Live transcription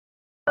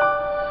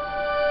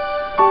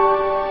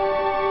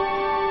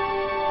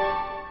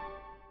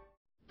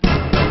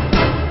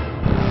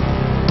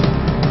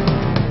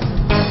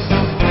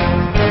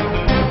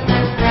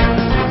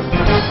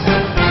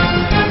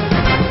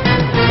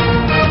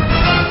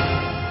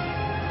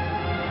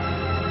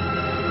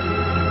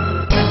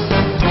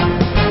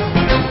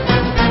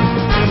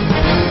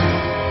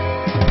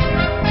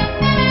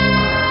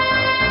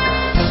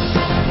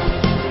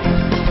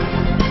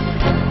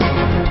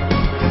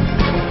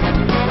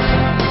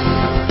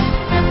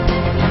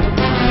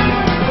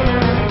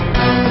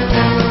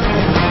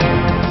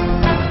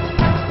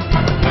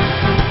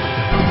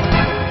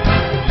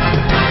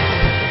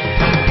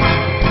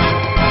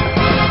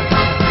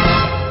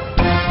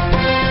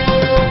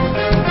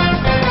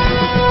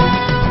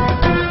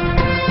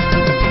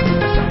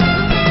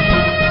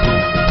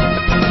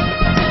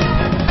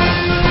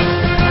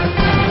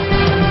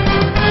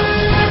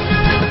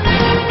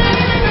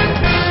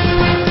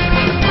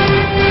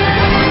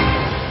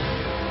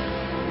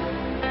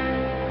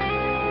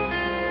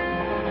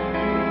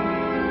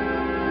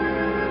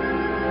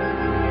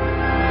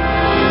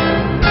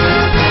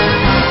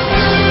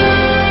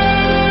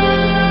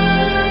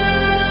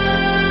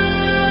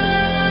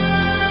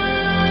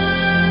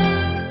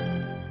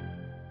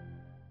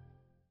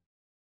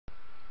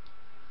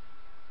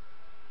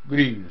Good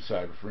evening,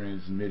 cyber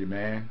friends and Mitty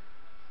Man.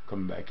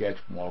 Coming back at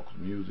you from Walker's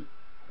Music.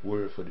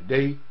 Word for the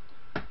day.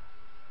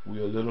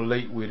 We're a little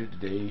late with it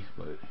today,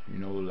 but you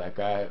know, like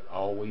I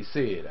always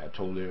said, I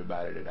told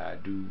everybody that I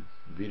do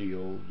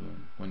videos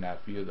when I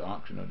feel the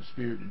unction of the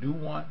Spirit to do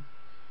one.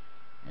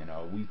 And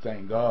we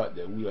thank God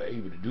that we are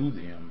able to do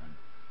them.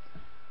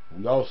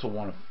 And we also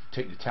want to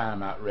take the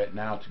time out right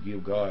now to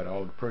give God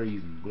all the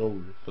praise and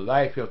glory for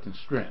life, health, and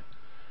strength,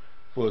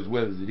 for as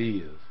well as it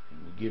is.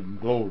 And we give Him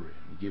glory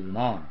and we give Him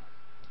honor.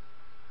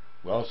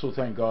 We also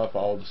thank God for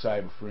all the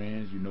cyber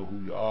friends. You know who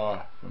you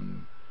are,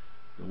 from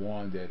the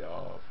one that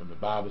from the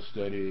Bible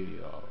study,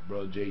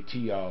 Brother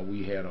JT.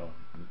 We had a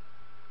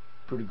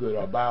pretty good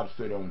Bible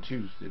study on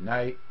Tuesday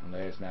night,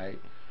 last night.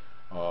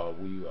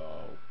 We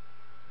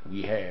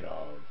had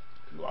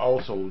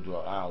also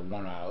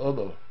one of our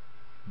other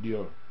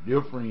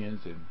dear friends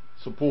and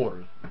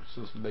supporters,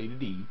 Sister Lady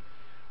D,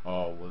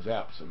 was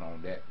absent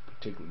on that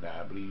particular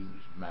night. I believe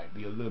she might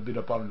be a little bit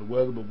up under the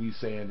weather, but we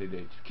saying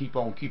that keep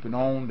on keeping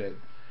on, that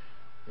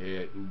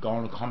we're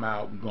going to come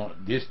out.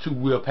 This too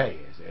will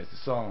pass, as the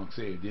song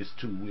said. This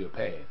too will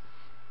pass.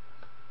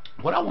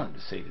 What I wanted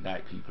to say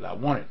tonight, people,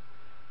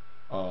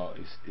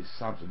 it's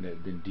something that's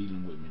been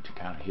dealing with me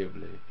kind of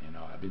heavily, and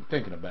I've been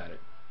thinking about it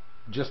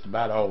just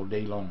about all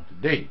day long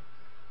today.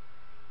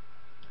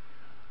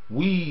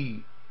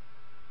 We,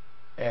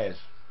 as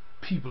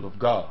people of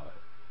God,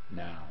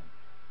 now,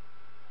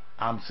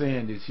 I'm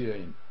saying this here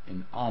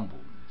in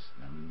humbleness.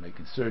 I'm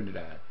making certain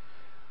that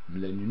I'm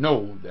letting you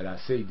know that I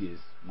say this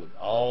with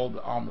all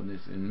the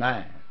humbleness in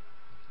mind,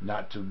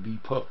 not to be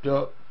puffed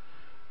up,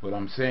 but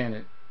I'm saying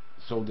it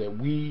so that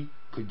we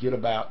could get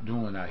about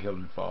doing our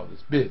Heavenly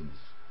Father's business.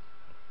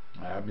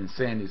 I've been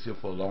saying this here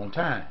for a long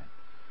time,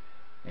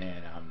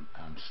 and I'm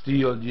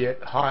still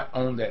yet hot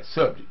on that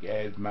subject.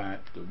 As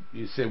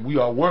it said, we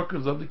are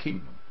workers of the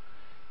kingdom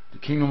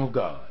of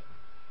God.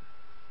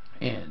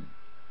 And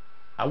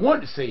I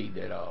wanted to say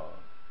that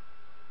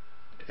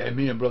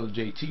me and Brother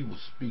JT was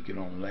speaking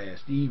on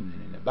last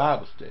evening in the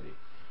Bible study.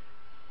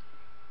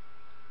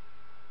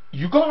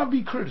 You're going to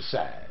be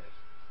criticized.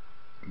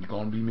 You're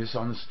going to be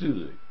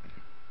misunderstood.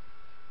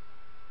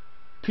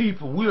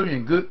 People, we're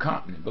in good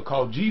company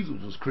because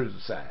Jesus was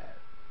criticized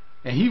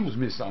and He was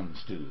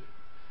misunderstood.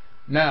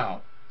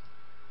 Now,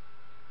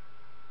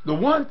 the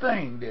one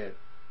thing that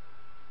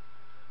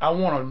I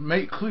want to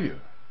make clear,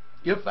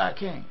 if I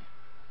can,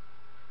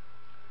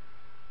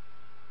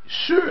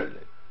 surely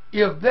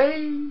if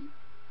they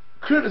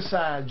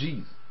criticize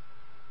Jesus,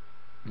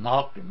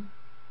 mocked Him,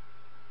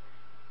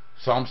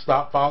 some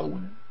stopped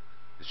following Him,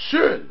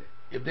 surely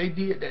if they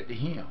did that to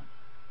Him,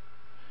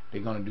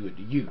 they're going to do it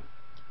to you.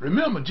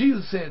 Remember,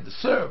 Jesus said the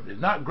servant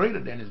is not greater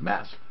than his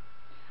master.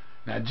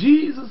 Now,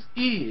 Jesus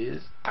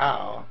is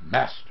our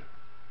master,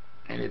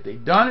 and if they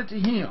done it to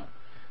Him,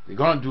 they're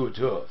going to do it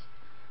to us.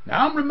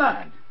 Now, I'm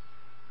reminded,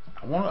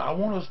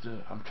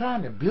 I'm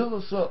trying to build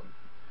us up.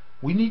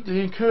 We need to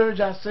encourage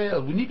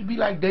ourselves. We need to be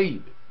like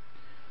David.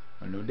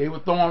 When they were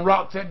throwing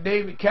rocks at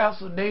David's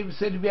castle, David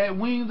said, if you had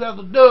wings as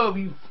a dove,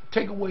 you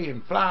take away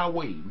and fly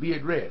away and be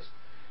at rest.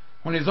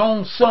 When his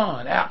own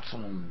son,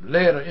 Absalom,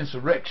 led an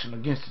insurrection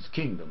against his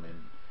kingdom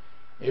and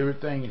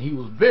everything, and he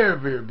was very,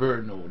 very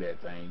burdened over that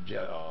thing.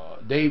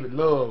 David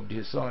loved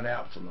his son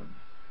Absalom,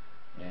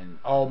 and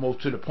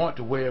almost to the point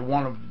to where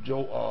one of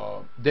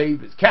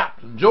David's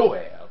captain,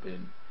 Joab,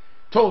 and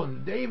told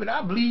him, David,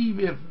 I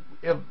believe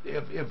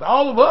if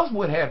all of us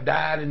would have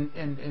died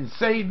and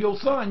saved your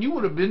son, that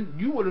would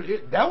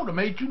have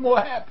made you more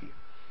happy.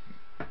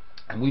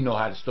 And we know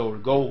how the story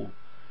goes.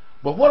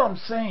 But what I'm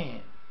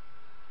saying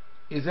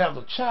is, as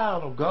a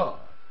child of God,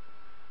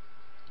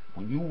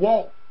 when you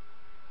walk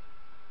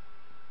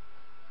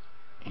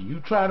and you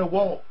try to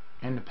walk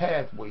in the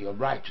pathway of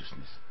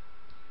righteousness,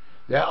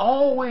 there are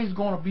always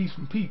going to be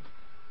some people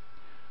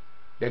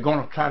that are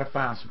going to try to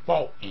find some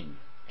fault in you.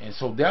 And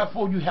so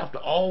therefore you have to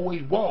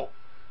always walk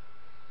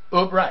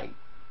upright.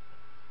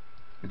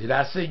 Did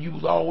I say you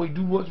would always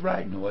do what's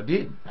right? No, I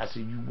didn't. I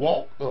said you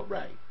walk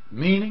upright.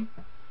 Meaning,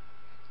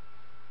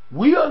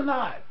 we are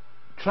not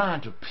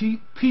trying to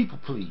people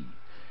please.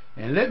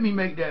 And let me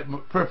make that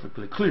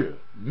perfectly clear.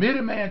 Mitty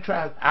Man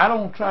I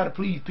don't try to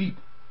please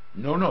people.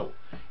 No.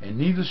 And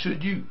neither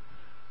should you.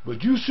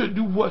 But you should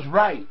do what's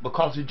right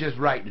because it's just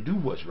right to do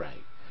what's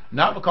right.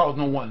 Not because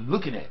no one's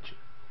looking at you.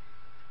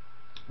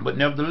 But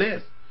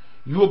nevertheless,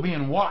 you are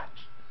being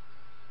watched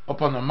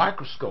up on the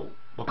microscope.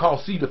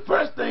 Because, see, the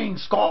first thing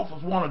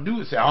scoffers want to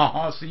do is say,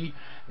 see,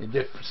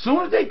 as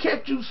soon as they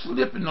catch you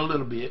slipping a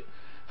little bit,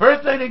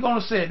 first thing they're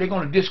going to say, they're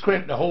going to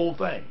discredit the whole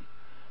thing.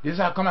 This is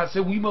how come I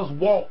said we must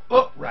walk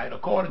upright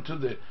according to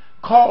the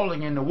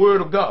calling and the Word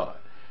of God,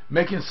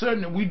 making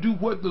certain that we do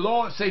what the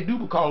Lord say do,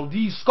 because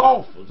these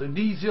scoffers and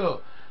these here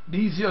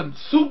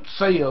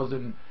soothsayers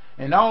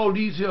and all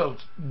these here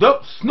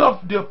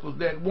snuff dippers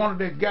that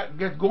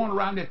get going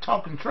around there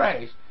talking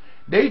trash,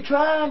 they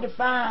trying to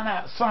find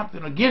out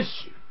something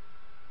against you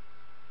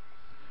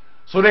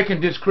so they can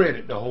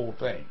discredit the whole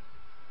thing.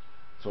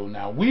 So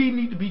now we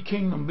need to be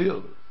kingdom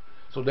builders.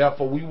 So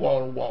therefore we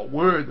want to walk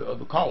worthy of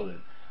the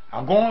calling.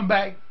 I'm going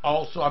back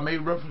also. I made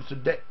reference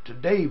to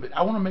David.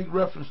 I want to make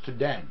reference to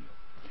Daniel.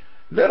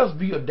 Let us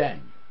be a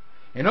Daniel.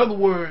 In other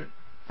words,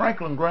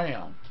 Franklin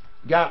Graham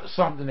got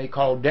something they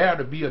call Dare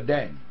to be a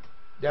Daniel.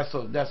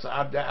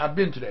 I've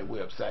been to that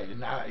website,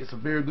 and it's a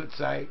very good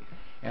site,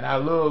 and I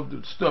love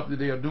the stuff that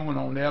they are doing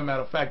on there.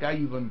 Matter of fact, I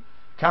even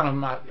kind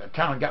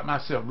of got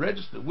myself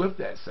registered with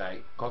that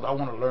site because I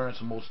want to learn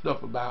some more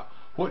stuff about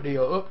what they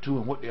are up to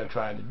and what they are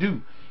trying to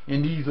do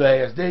in these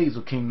last days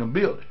of kingdom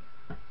building.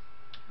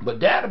 But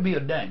dare to be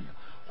a Daniel.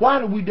 Why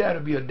do we dare to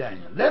be a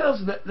Daniel? Let us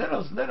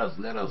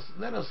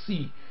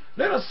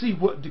see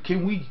what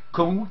can we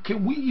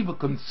even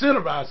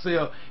consider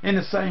ourselves in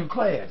the same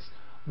class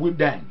with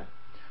Daniel.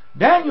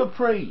 Daniel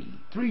prayed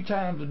 3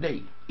 times a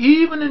day,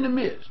 even in the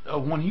midst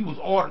of when he was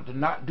ordered to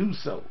not do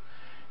so.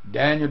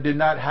 Daniel did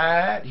not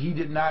hide. He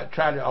did not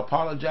try to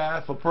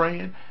apologize for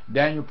praying.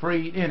 Daniel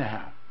prayed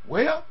anyhow.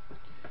 Well,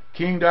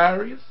 King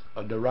Darius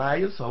or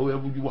Darius,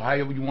 however you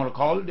want to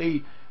call it,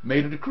 they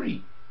made a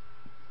decree.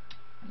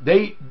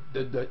 The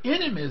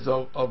enemies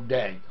of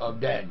Daniel,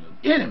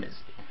 enemies,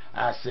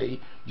 I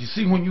say, you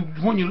see, when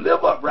you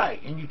live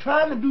upright and you're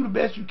trying to do the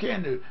best you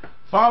can to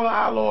follow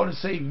our Lord and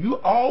Savior,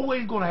 you're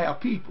always going to have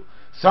people.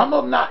 Some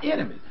of them not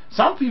enemies.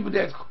 Some people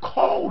that's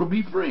called to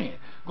be friends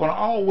going to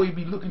always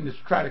be looking to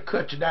try to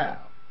cut you down.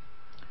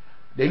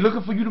 They're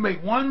looking for you to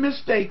make one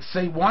mistake,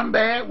 say one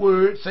bad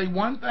word, say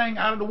one thing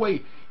out of the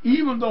way,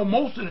 even though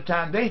most of the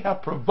time they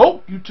have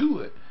provoked you to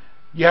it.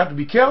 You have to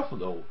be careful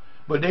though.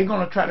 But they're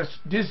going to try to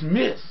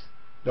dismiss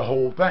the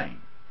whole thing.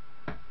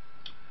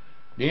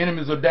 The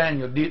enemies of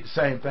Daniel did the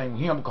same thing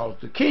with him because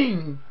the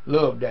king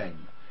loved Daniel.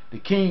 The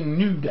king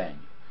knew Daniel.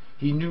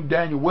 He knew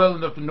Daniel well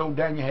enough to know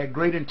Daniel had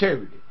great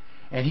integrity.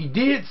 And he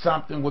did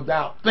something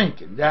without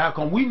thinking. How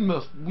come we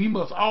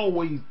must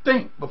always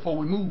think before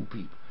we move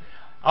people.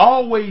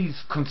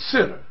 Always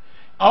consider.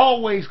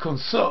 Always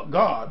consult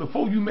God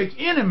before you make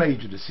any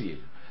major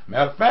decision.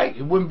 Matter of fact,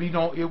 it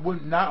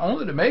wouldn't not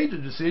only the major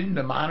decision,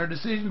 the minor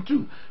decision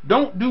too.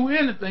 Don't do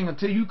anything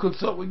until you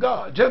consult with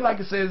God. Just like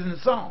it says in the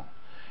song.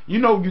 You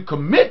know, you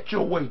commit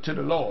your way to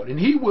the Lord, and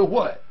He will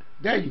what?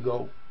 There you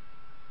go.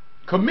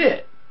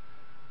 Commit.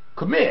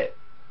 Commit.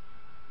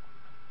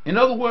 In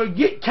other words,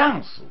 get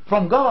counsel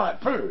from God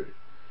first.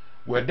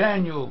 Where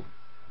Daniel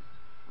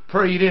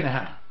prayed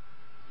anyhow.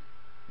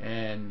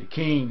 And the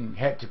king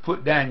had to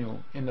put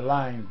Daniel in the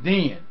lion's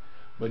den.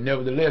 But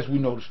nevertheless, we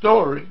know the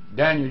story.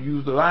 Daniel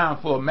used the lion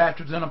for a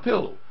mattress and a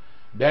pillow.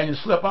 Daniel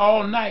slept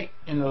all night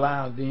in the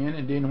lion's den,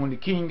 and then when the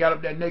king got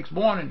up that next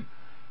morning,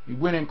 he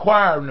went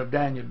inquiring of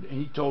Daniel, and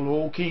he told the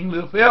old king,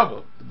 live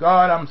forever. The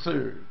God I'm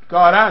served, the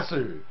God I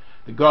serve,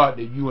 the God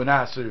that you and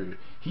I serve,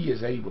 He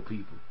is able,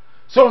 people.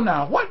 So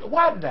now, why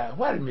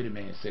did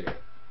Mighty-Man say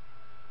that?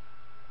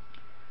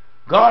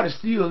 God is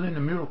still in the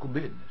miracle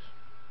business.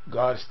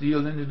 God is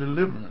still in the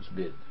deliverance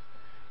business.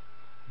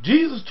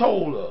 Jesus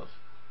told us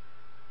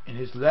in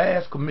His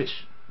last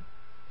commission,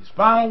 His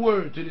final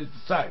word to His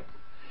disciples,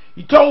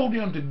 He told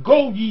them to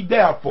go ye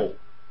therefore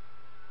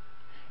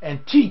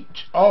and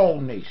teach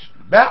all nations,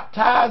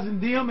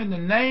 baptizing them in the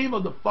name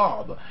of the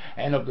Father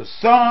and of the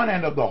Son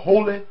and of the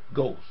Holy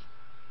Ghost,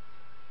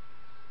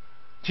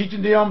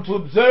 teaching them to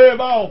observe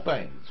all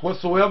things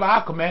whatsoever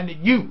I commanded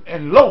you,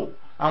 and lo,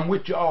 I'm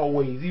with you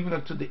always, even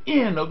unto the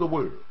end of the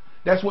world.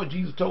 That's what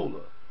Jesus told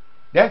us.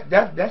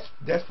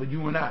 That's for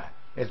you and I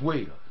as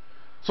well.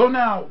 So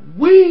now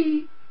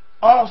we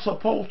are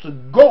supposed to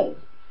go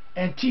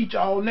and teach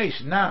all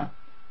nations. Now,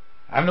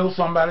 I know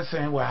somebody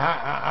saying, well,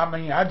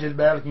 I just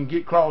barely can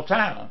get across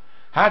town.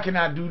 How can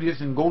I do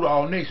this and go to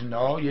all nations?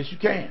 No, yes you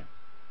can.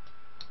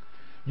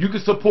 You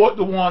can support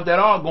the ones that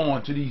are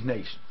going to these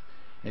nations.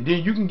 And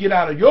then you can get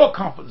out of your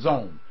comfort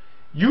zone.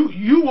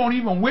 You won't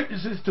even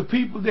witness this to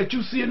people that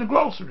you see in the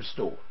grocery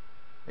store.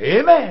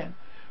 Amen.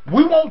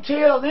 We won't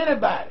tell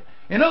anybody.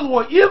 In other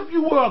words, if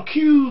you were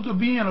accused of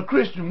being a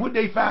Christian, would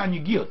they find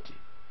you guilty?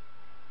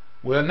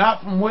 Well,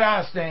 not from where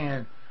I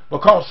stand,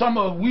 because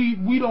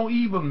we don't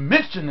even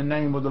mention the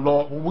name of the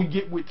Lord when we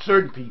get with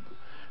certain people.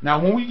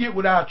 Now, when we get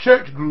with our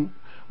church group,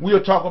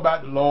 we'll talk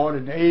about the Lord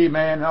and the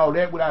amen and all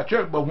that with our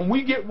church. But when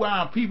we get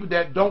around people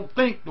that don't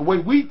think the way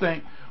we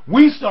think,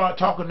 we start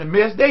talking the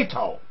mess they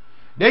talk.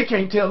 They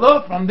can't tell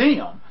us from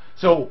them.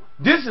 So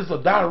this is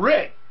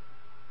direct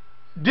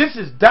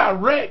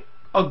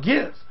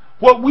against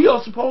what we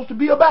are supposed to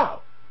be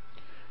about.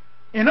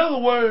 In other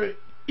words,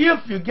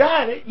 if you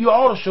got it, you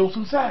ought to show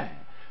some sign.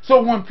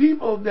 So when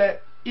people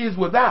that is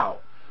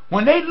without,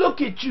 when they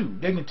look at you,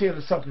 they can tell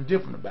us something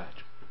different about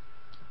you.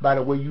 By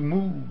the way you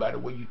move, by the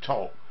way you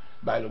talk,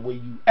 by the way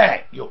you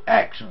act, your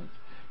actions.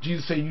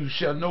 Jesus said you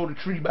shall know the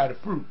tree by the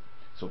fruit.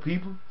 So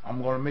people,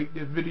 I'm going to make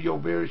this video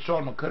very short.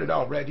 I'm going to cut it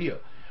off right here.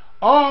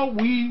 Are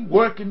we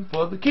working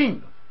for the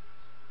kingdom?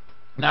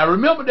 Now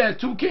remember, there's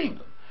two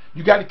kingdoms.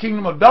 You got the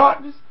kingdom of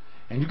darkness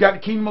and you got the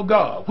kingdom of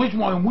God. Which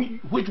one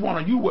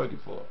are you working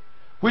for?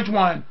 Which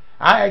one?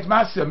 I ask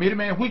myself,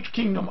 man, which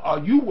kingdom are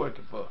you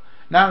working for?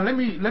 Now let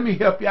me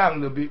help you out a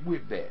little bit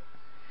with that.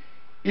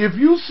 If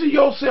you see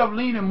yourself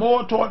leaning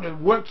more toward the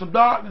works of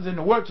darkness and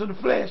the works of the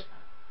flesh,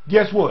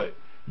 guess what?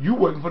 you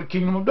working for the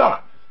kingdom of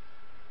darkness.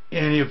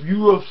 And if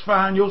you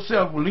find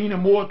yourself leaning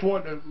more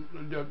toward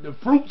the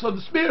fruits of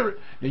the Spirit,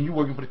 then you're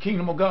working for the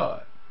kingdom of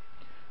God.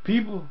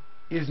 People,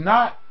 it's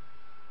not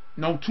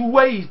no two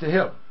ways to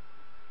heaven.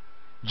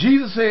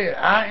 Jesus said,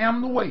 I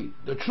am the way,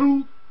 the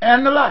truth,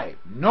 and the life.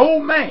 No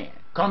man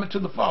cometh to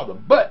the Father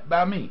but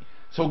by me.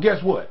 So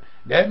guess what?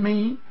 That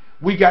means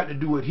we got to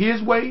do it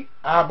His way.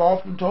 I've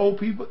often told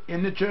people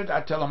in the church,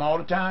 I tell them all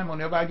the time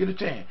whenever I get a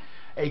chance,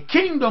 a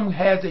kingdom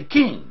has a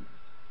king.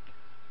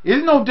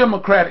 It's no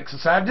democratic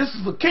society. This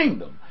is a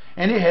kingdom,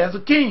 and it has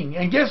a king.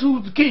 And guess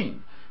who's the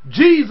king?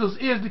 Jesus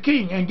is the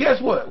king. And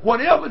guess what?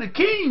 Whatever the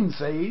king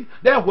says,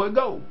 that's what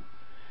goes.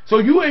 So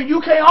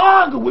you can't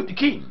argue with the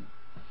king.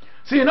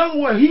 See, in other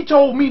words, He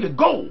told me to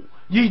go,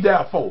 ye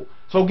therefore.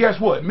 So guess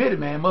what?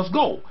 Middleman must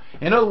go.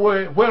 In other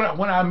words, when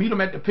I meet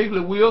him at the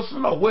Piggly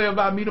Wilson or wherever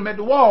I meet him at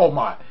the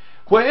Walmart,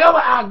 wherever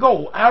I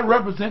go, I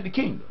represent the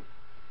kingdom.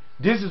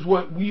 This is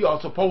what we are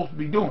supposed to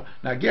be doing.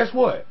 Now, guess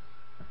what?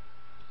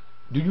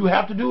 Do you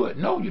have to do it?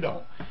 No, you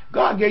don't.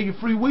 God gave you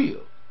free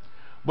will.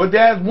 But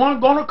there's going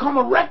to come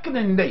a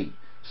reckoning day,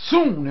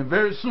 soon and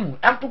very soon.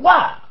 After a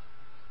while,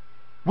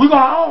 we're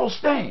going to all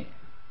stand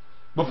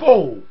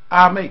before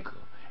our Maker.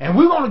 And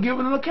we're going to give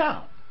an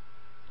account.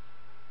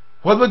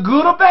 Whether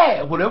good or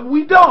bad, whatever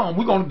we done,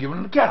 we're going to give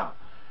an account.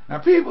 Now,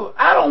 people,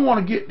 I don't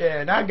want to get there,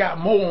 and I got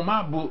more on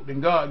my book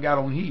than God got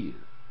on His.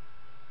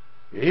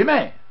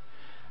 Amen.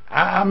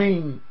 I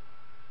mean,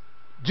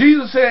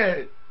 Jesus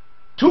said,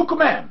 2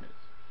 commandments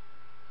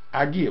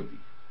I give thee.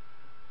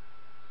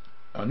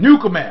 A new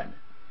commandment.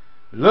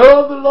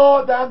 Love the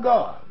Lord thy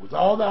God with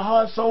all thy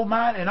heart, soul,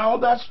 mind, and all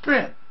thy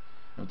strength,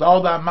 and with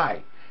all thy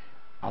might.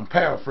 I'm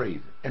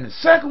paraphrasing. And the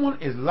second one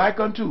is like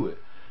unto it.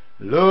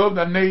 Love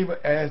thy neighbor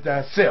as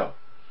thyself.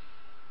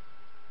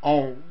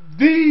 On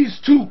these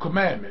 2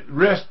 commandments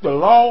rest the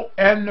law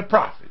and the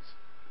prophets.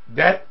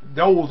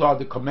 Those are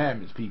the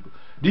commandments, people.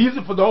 These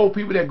are for the old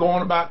people that go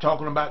on about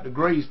talking about the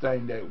grace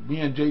thing that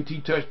me and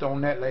JT touched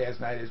on that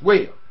last night as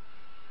well.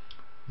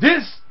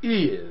 This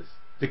is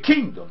the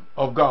kingdom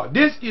of God.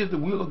 This is the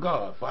will of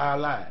God for our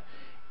lives.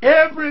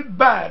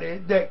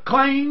 Everybody that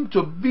claims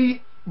to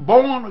be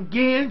born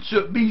again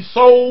should be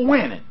soul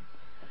winning.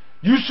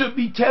 You should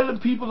be telling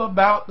people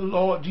about the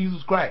Lord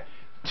Jesus Christ,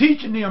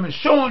 teaching them and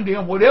showing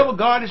them whatever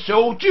God has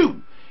showed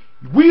you.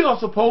 We are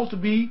supposed to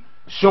be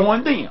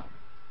showing them.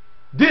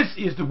 This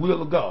is the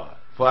will of God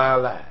for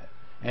our lives.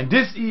 And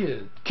this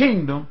is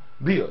kingdom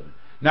building.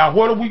 Now,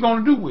 what are we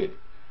going to do with it?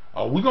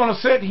 Are we going to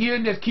sit here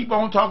and just keep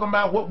on talking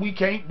about what we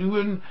can't do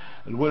and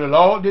what the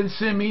Lord didn't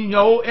send me? You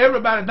know,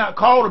 everybody's not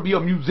called to be a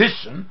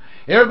musician.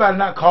 Everybody's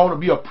not called to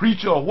be a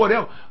preacher or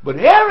whatever. But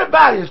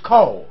everybody is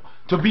called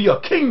to be a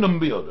kingdom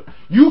builder.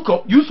 You're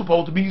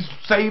supposed to be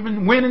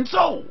saving, winning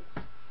souls.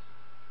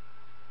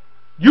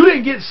 You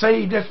didn't get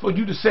saved just for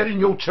you to sit in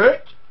your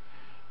church.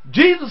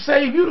 Jesus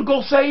saved you to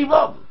go save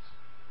others.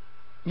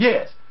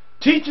 Yes,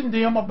 teaching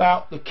them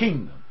about the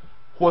kingdom.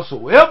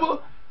 Whatsoever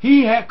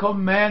He had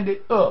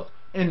commanded us.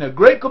 In the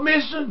Great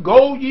Commission,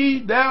 go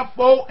ye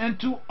therefore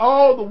into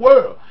all the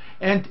world,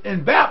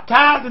 and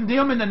baptizing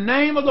them in the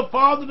name of the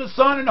Father, the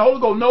Son, and the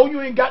Holy Ghost. No,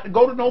 you ain't got to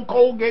go to no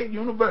Colgate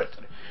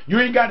University. You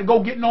ain't got to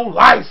go get no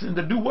license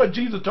to do what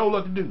Jesus told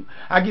us to do.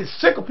 I get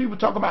sick of people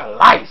talking about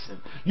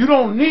license. You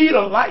don't need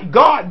a license.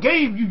 God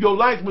gave you your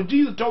license when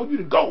Jesus told you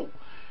to go.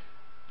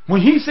 When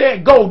He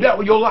said go, that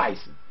was your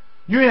license.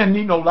 You ain't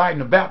need no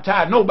license to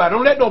baptize nobody.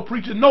 Don't let no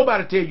preacher,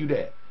 nobody tell you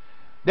that.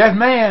 That's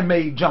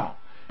man-made junk.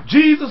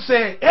 Jesus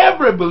said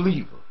every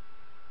believer,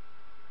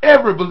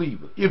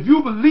 if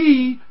you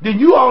believe, then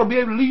you ought to be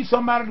able to lead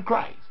somebody to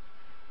Christ.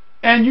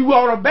 And you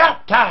ought to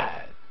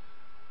baptize.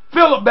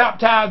 Philip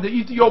baptized the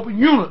Ethiopian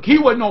eunuch. He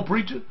wasn't no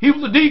preacher. He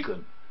was a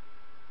deacon.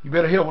 You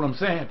better hear what I'm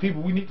saying,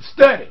 people. We need to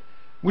study.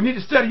 We need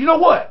to study. You know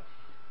what?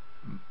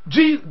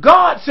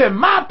 God said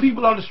my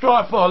people are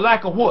destroyed for a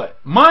lack of what?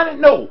 Money?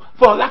 No,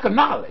 for a lack of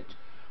knowledge.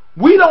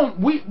 We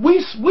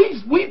perish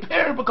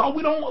because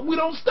we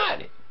don't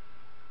study.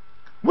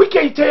 We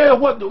can't tell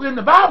what's in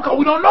the Bible because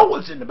we don't know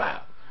what's in the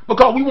Bible.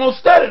 Because we won't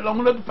study it long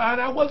enough to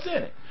find out what's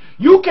in it.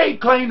 You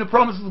can't claim the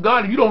promises of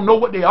God if you don't know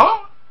what they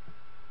are.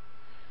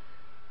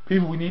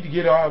 People, we need to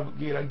get our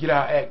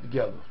act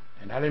together.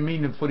 And I didn't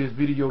mean for this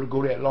video to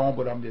go that long,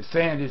 but I'm just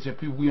saying this, and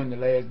people, we're in the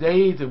last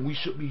days, and we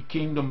should be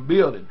kingdom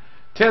building.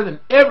 Telling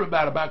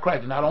everybody about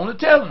Christ. And not only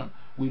telling them,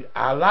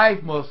 our life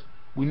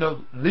we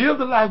must live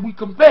the life we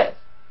confess.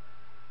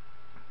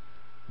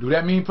 Do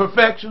that mean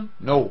perfection?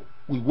 No.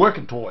 We're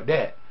working toward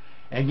that.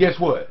 And guess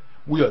what?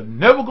 We are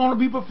never going to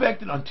be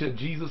perfected until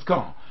Jesus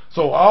comes.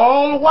 So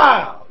all the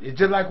while, it's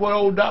just like what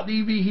old Dr.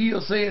 E.V. Hill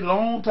said a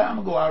long time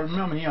ago. I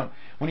remember him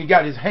when he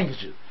got his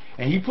handkerchief.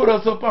 And he put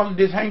us up under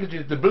this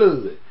handkerchief, the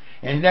blood.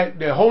 And that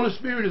the Holy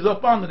Spirit is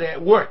up under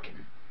that working.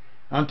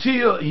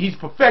 Until He's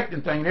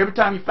perfecting things. Every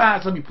time He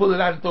finds something, He pull it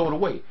out and throw it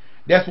away.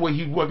 That's what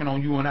He's working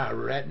on you and I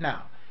right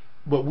now.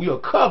 But we are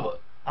covered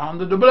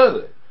under the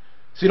blood.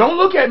 See, don't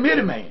look at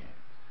middleman.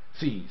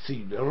 See,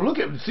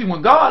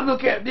 when God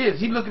look at this,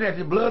 He's looking at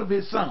the blood of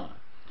His Son.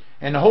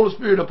 And the Holy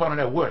Spirit up under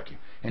that working.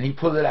 And He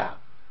pull it out.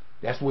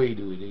 That's the way he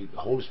do it. The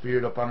Holy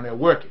Spirit up on there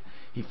working.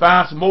 He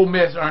finds some more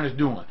mess Ernest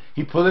doing.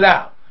 He pull it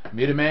out.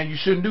 Middle man, you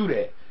shouldn't do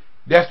that.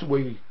 That's the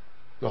way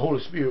the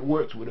Holy Spirit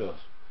works with us.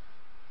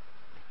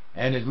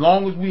 And as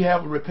long as we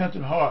have a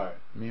repentant heart,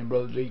 me and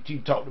Brother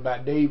JT talked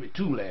about David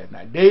too last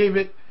night.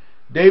 David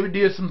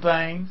did some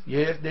things.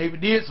 Yes,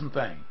 David did some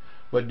things.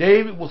 But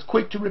David was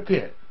quick to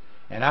repent.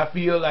 And I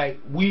feel like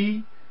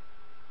we,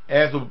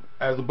 as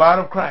a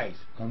body of Christ,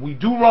 when we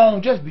do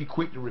wrong, just be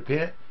quick to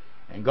repent.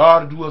 And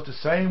God will do us the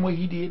same way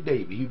he did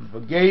David. He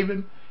forgave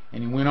him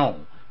and he went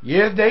on.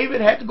 Yes, David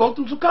had to go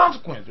through some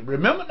consequences.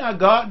 Remember now,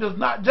 God does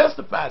not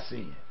justify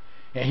sin.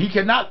 And he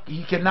cannot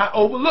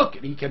overlook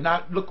it. He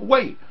cannot look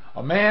away.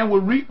 A man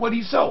will reap what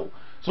he sowed.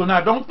 So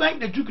now don't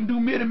think that you can do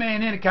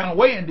middleman any kind of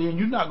way and then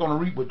you're not going to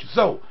reap what you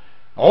sow.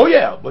 Oh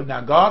yeah, but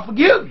now God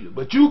forgives you.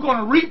 But you're going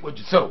to reap what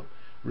you sow.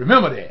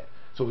 Remember that.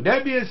 So with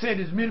that being said,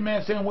 this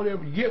middleman saying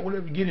whatever you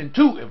get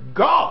into, if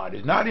God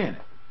is not in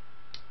it,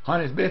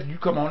 honey, it's best you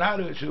come on out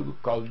of it, sugar,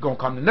 because it's going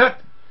to come to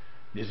nothing.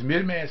 This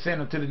middleman saying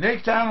until the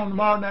next time on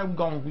tomorrow night,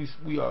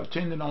 we are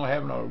intending on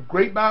having a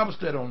great Bible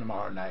study on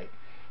tomorrow night,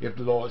 if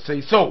the Lord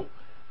say so.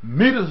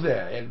 Meet us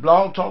there at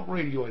Blog Talk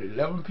Radio at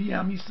 11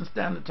 p.m. Eastern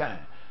Standard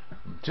Time.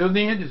 Until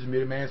then, this is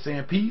Middleman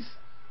saying peace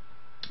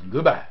and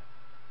goodbye.